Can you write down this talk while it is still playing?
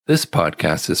This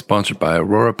podcast is sponsored by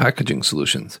Aurora Packaging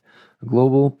Solutions, a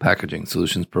global packaging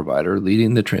solutions provider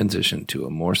leading the transition to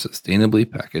a more sustainably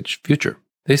packaged future.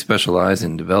 They specialize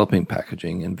in developing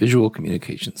packaging and visual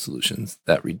communication solutions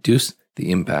that reduce the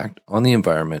impact on the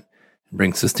environment and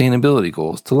bring sustainability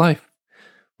goals to life.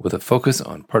 With a focus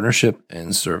on partnership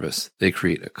and service, they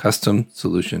create a custom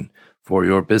solution for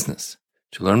your business.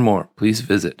 To learn more, please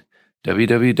visit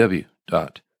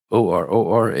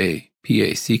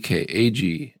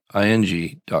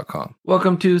www.ororapackaging.com.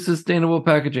 Welcome to Sustainable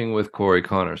Packaging with Corey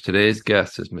Connors. Today's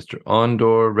guest is Mr.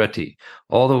 Andor Reti,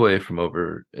 all the way from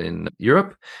over in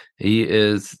Europe. He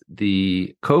is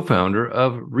the co-founder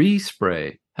of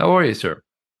Respray. How are you, sir?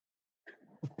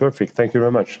 Perfect. Thank you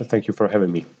very much. Thank you for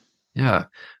having me. Yeah,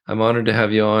 I'm honored to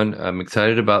have you on. I'm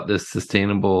excited about this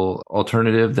sustainable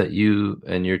alternative that you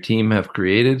and your team have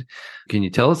created. Can you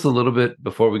tell us a little bit,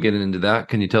 before we get into that,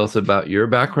 can you tell us about your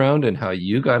background and how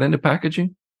you got into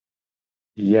packaging?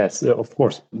 Yes, of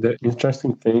course. The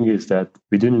interesting thing is that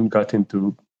we didn't get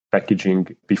into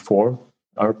packaging before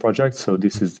our project. So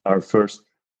this is our first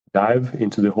dive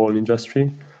into the whole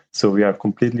industry. So we are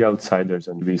completely outsiders,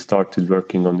 and we started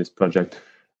working on this project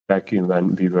back in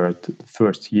when we were at the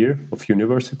first year of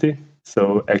university.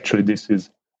 So actually this is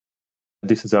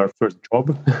our first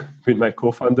job with my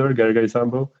co-founder, Gergely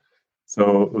Zambo.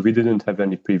 So we didn't have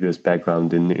any previous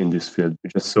background in this field.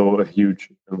 We just saw a huge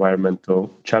environmental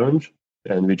challenge,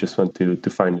 and we just wanted to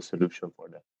find a solution for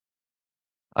that.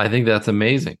 I think that's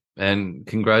amazing. And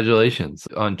congratulations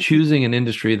on choosing an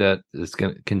industry that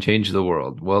can change the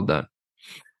world. Well done.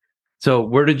 So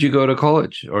where did you go to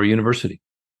college or university?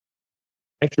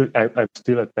 Actually, I'm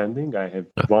still attending. I have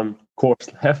one course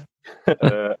left.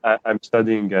 I'm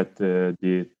studying at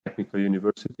the Technical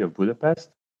University of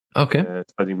Budapest. Okay.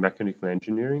 Studying mechanical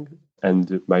engineering.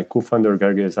 And my co-founder,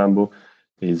 Gergely Zambo,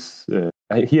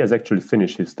 he has actually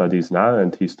finished his studies now,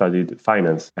 and he studied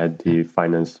finance at the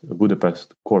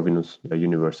Budapest Corvinus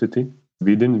University.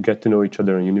 We didn't get to know each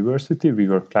other in university. We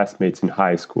were classmates in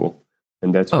high school.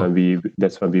 And that's when we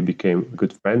became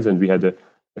good friends, and we had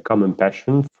a common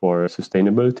passion for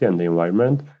sustainability and the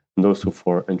environment, and also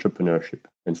for entrepreneurship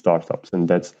and startups. And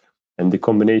the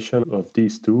combination of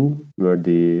these two were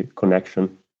the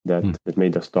connection that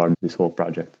made us start this whole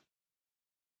project.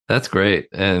 That's great.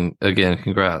 And again,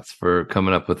 congrats for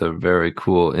coming up with a very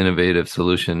cool, innovative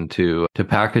solution to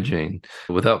packaging.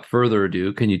 Without further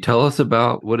ado, can you tell us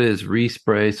about what is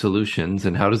Respray Solutions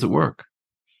and how does it work?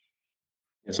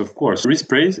 Yes, of course.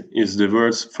 Respray is the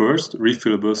world's first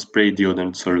refillable spray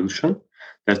deodorant solution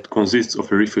that consists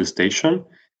of a refill station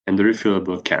and a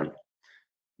refillable can.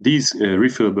 These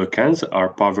refillable cans are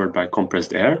powered by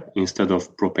compressed air instead of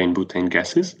propane-butane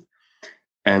gases.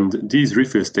 And these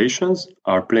refill stations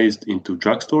are placed into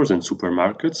drugstores and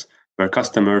supermarkets where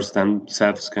customers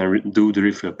themselves can do the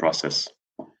refill process.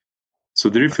 So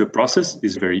the refill process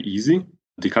is very easy.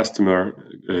 The customer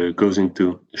goes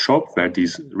into the shop where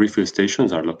these refill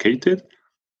stations are located,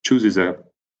 chooses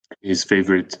his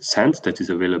favorite scent that is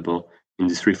available in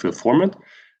this refill format,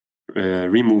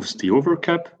 removes the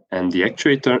overcap, and the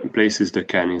actuator places the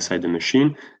can inside the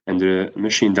machine, and the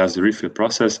machine does the refill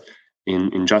process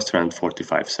in just around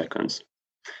 45 seconds.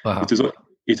 Wow.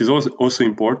 It is also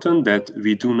important that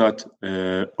we do not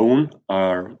own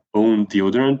our own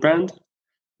deodorant brand.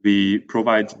 We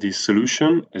provide this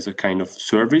solution as a kind of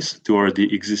service to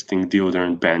already existing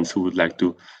deodorant brands who would like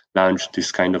to launch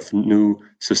this kind of new,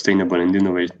 sustainable and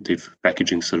innovative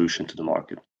packaging solution to the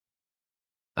market.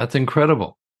 That's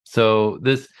incredible. So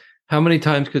how many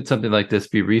times could something like this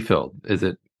be refilled? Is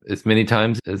it as many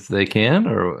times as they can,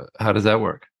 or how does that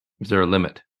work? Is there a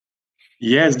limit?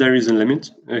 Yes, there is a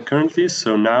limit currently.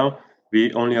 So now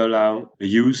we only allow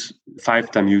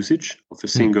 5-time usage of a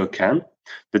single can.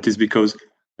 That is because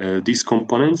these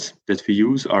components that we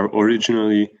use are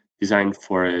originally designed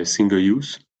for a single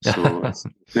use, so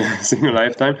a single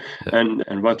lifetime.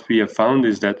 And what we have found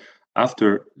is that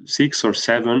after 6 or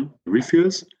 7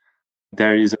 refills,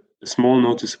 there is a small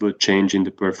noticeable change in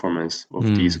the performance of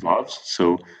these valves.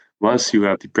 So once you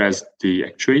have depressed the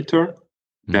actuator,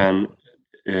 then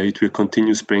it will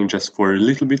continue spraying just for a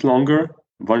little bit longer,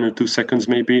 1 or 2 seconds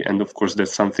maybe. And of course,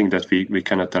 that's something that we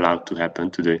cannot allow to happen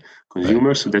to the consumer.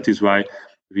 Right. So that is why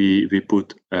we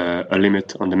put a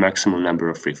limit on the maximum number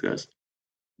of refills.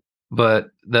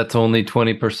 But that's only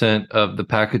 20% of the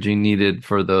packaging needed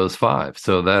for those 5.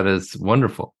 So that is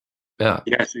wonderful. Yeah.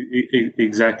 Yes,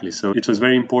 exactly. So it was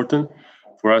very important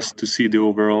for us to see the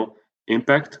overall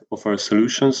impact of our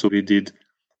solution. So we did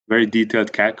very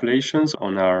detailed calculations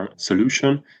on our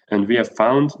solution, and we have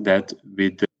found that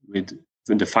with the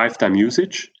 5-time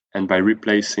usage and by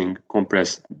replacing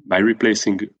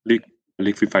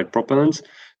liquefied propellants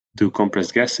to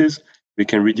compressed gases, we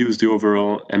can reduce the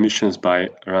overall emissions by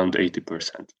around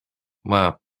 80%.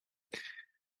 Wow.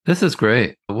 This is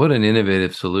great. What an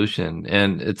innovative solution.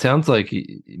 And it sounds like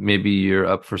maybe you're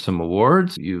up for some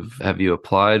awards. Have you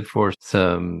applied for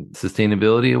some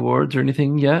sustainability awards or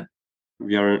anything yet?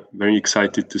 We are very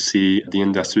excited to see the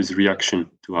industry's reaction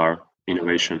to our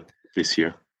innovation this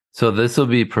year. So this will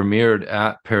be premiered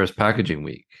at Paris Packaging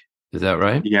Week. Is that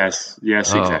right? Yes, Oh,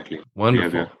 exactly.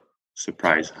 wonderful. We have a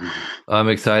surprise. I'm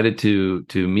excited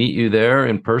to meet you there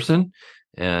in person.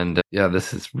 And yeah,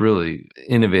 this is really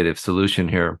innovative solution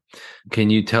here. Can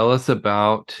you tell us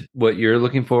about what you're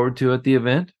looking forward to at the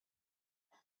event?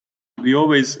 We are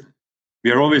always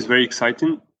very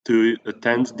excited to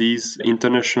attend these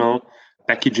international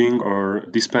packaging or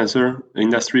dispenser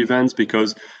industry events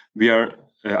because we are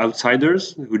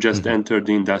outsiders who just entered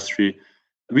the industry.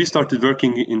 We started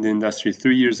working in the industry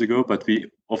 3 years ago, but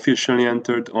we officially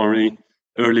entered only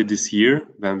early this year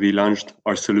when we launched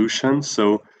our solution.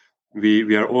 So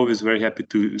we are always very happy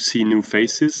to see new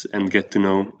faces and get to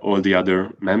know all the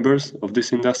other members of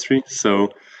this industry. So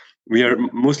we are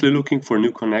mostly looking for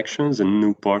new connections and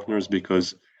new partners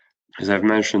because, as I've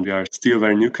mentioned, we are still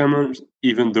very newcomers,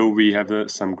 even though we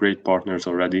have some great partners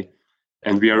already.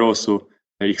 And we are also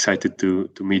excited to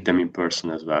meet them in person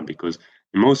as well, because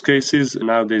in most cases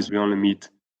nowadays we only meet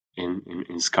in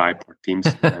Skype or Teams,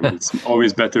 and it's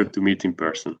always better to meet in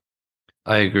person.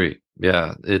 I agree.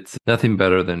 Yeah, it's nothing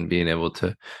better than being able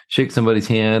to shake somebody's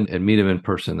hand and meet them in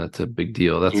person. That's a big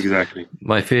deal. That's exactly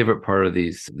my favorite part of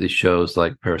these shows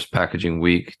like Paris Packaging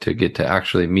Week, to get to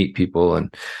actually meet people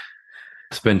and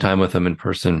spend time with them in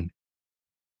person.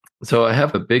 So I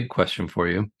have a big question for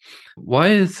you. Why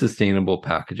is sustainable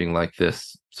packaging like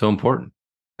this so important?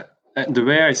 The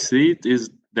way I see it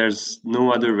is there's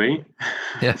no other way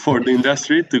for the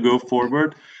industry to go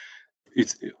forward.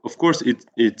 It's of course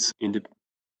it's in the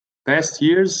past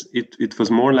years it was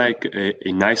more like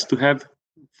a nice to have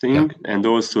thing, and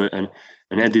also an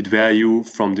added value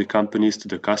from the companies to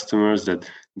the customers that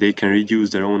they can reduce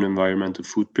their own environmental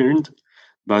footprint.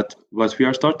 But what we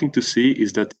are starting to see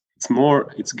is that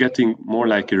it's getting more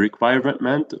like a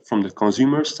requirement from the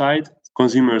consumer side.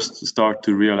 Consumers start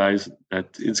to realize that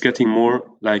it's getting more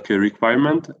like a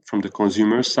requirement from the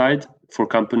consumer side for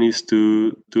companies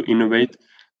to innovate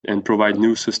and provide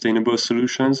new sustainable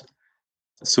solutions.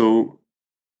 So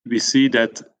we see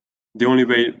that the only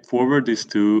way forward is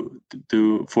to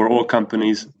for all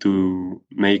companies to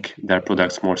make their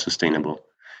products more sustainable.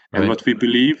 And what we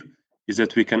believe is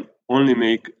that we can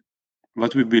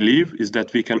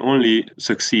only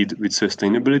succeed with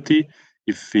sustainability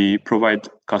if we provide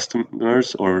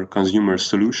customers or consumer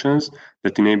solutions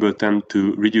that enable them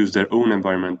to reduce their own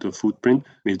environmental footprint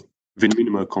with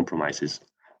minimal compromises.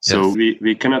 So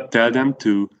we cannot tell them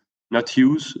to not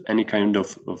use any kind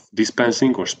of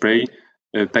dispensing or spray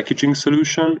packaging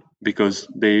solution, because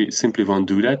they simply won't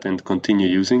do that and continue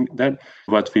using that.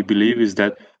 What we believe is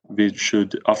that we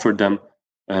should offer them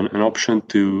an option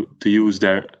to use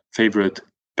their favorite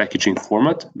packaging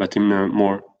format, but in a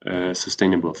more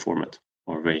sustainable format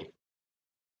or way.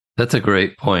 That's a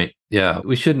great point. Yeah,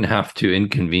 we shouldn't have to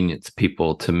inconvenience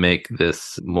people to make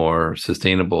this more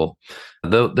sustainable.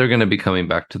 Though they're going to be coming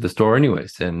back to the store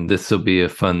anyways, and this will be a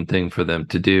fun thing for them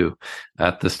to do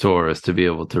at the store, is to be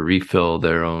able to refill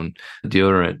their own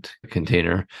deodorant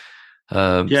container.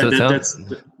 That's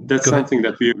something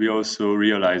that we also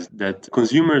realized, that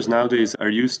consumers nowadays are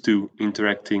used to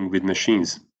interacting with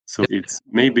machines. So it's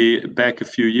maybe back a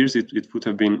few years, it would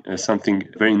have been something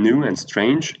very new and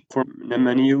strange for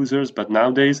many users, but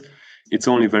nowadays it's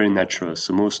only very natural.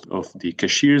 So most of the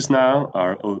cashiers now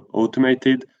are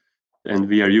automated, and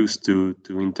we are used to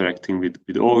interacting with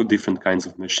all different kinds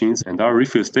of machines. And our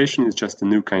refill station is just a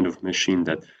new kind of machine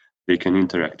that they can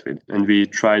interact with. And we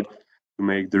tried to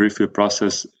make the refill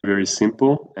process very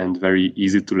simple and very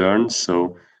easy to learn.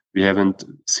 So we haven't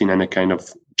seen any kind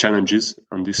of challenges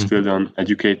on this field on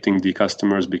educating the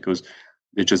customers, because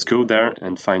they just go there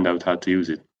and find out how to use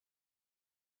it.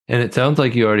 And it sounds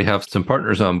like you already have some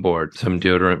partners on board, some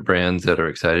deodorant brands that are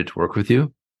excited to work with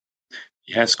you.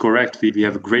 Yes, correct. We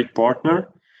have a great partner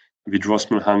with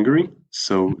Rossmann Hungary.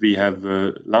 So we have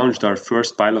launched our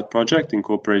first pilot project in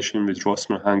cooperation with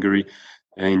Rossmann Hungary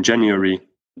in January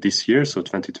this year, so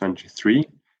 2023,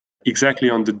 exactly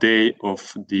on the day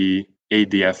of the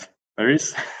ADF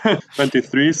Paris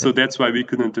 23. So that's why we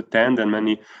couldn't attend, and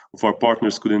many of our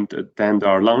partners couldn't attend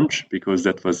our launch, because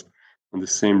that was on the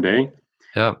same day.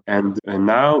 Yeah. And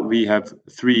now we have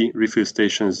 3 refill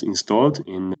stations installed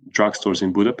in drugstores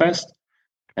in Budapest.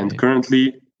 And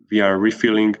currently we are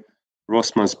refilling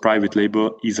Rossmann's private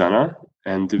label Isana,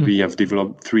 and we have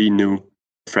developed 3 new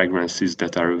fragrances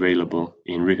that are available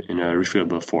in a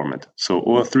refillable format. So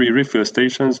all 3 refill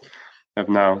stations have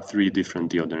now 3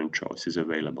 different deodorant choices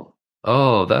available.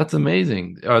 Oh, that's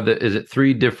amazing. Is it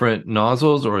 3 different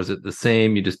nozzles, or is it the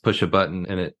same? You just push a button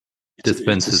and it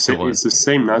dispenses to one? It's the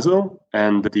same nozzle,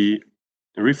 and the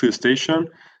refill station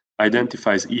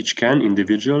identifies each can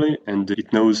individually, and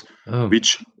it knows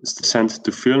which scent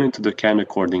to fill into the can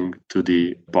according to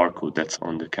the barcode that's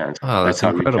on the can. Oh, that's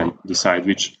incredible. How we can decide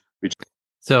which.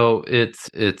 So it's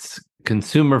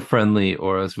consumer friendly,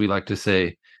 or as we like to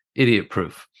say, idiot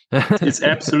proof. It's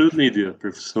absolutely idiot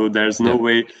proof. So there's no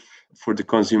way for the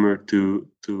consumer to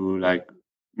like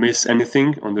miss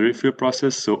anything on the refill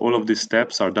process. So all of these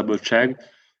steps are double checked,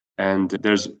 and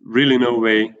there's really no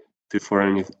way for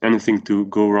anything to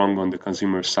go wrong on the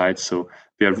consumer side. So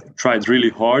we have tried really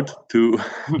hard to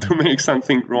make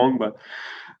something wrong, but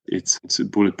it's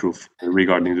bulletproof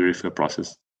regarding the refill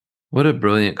process. What a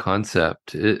brilliant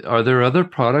concept. Are there other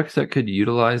products that could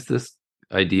utilize this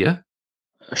idea?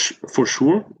 For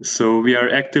sure. So we are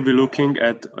actively looking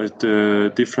at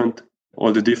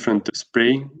all the different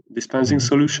spray dispensing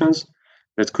solutions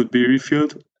that could be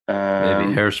refilled.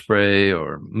 Maybe hairspray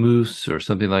or mousse or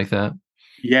something like that?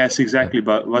 Yes, exactly.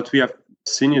 But what we have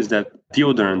seen is that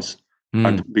deodorants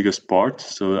are the biggest part.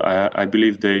 So I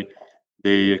believe they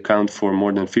account for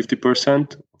more than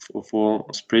 50% of all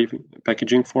spray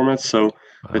packaging formats. So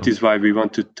that is why we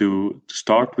wanted to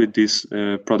start with this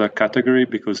product category,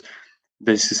 because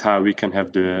this is how we can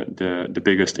have the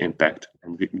biggest impact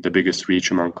and the biggest reach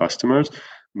among customers.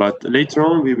 But later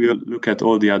on, we will look at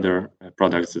all the other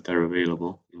products that are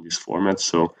available in this format.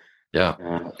 So,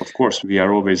 of course, we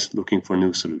are always looking for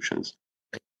new solutions.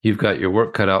 You've got your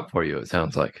work cut out for you, it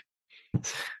sounds like.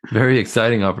 Very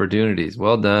exciting opportunities.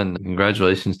 Well done.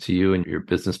 Congratulations to you and your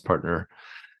business partner.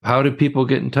 How do people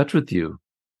get in touch with you?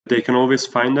 They can always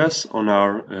find us on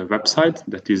our website,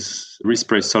 that is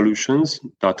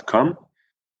respraysolutions.com.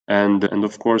 And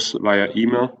of course, via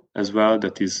email as well,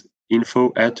 that is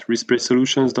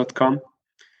info@respraysolutions.com.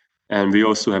 And we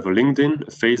also have a LinkedIn,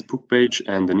 a Facebook page,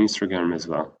 and an Instagram as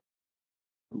well.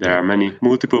 There are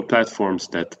multiple platforms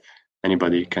that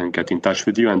anybody can get in touch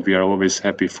with you, and we are always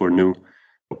happy for new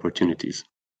opportunities.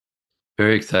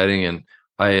 Very exciting. And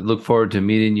I look forward to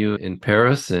meeting you in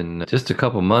Paris in just a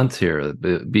couple months here.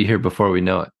 Be here before we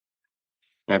know it.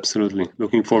 Absolutely.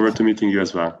 Looking forward to meeting you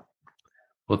as well.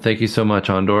 Well, thank you so much,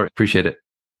 Andor. Appreciate it.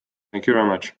 Thank you very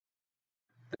much.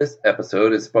 This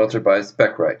episode is sponsored by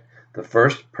SpecRite, the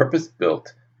first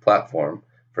purpose-built platform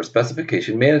for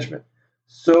specification management.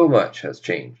 So much has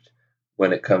changed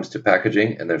when it comes to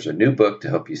packaging, and there's a new book to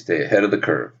help you stay ahead of the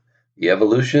curve. The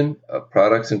Evolution of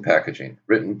Products and Packaging,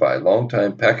 written by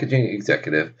longtime packaging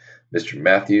executive Mr.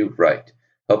 Matthew Wright,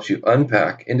 helps you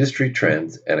unpack industry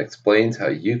trends and explains how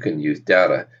you can use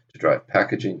data to drive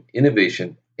packaging,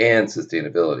 innovation, and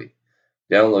sustainability.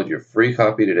 Download your free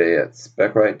copy today at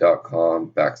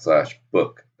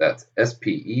specrite.com/book. That's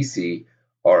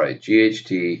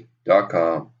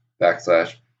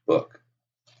SPECRIGHT.com/book.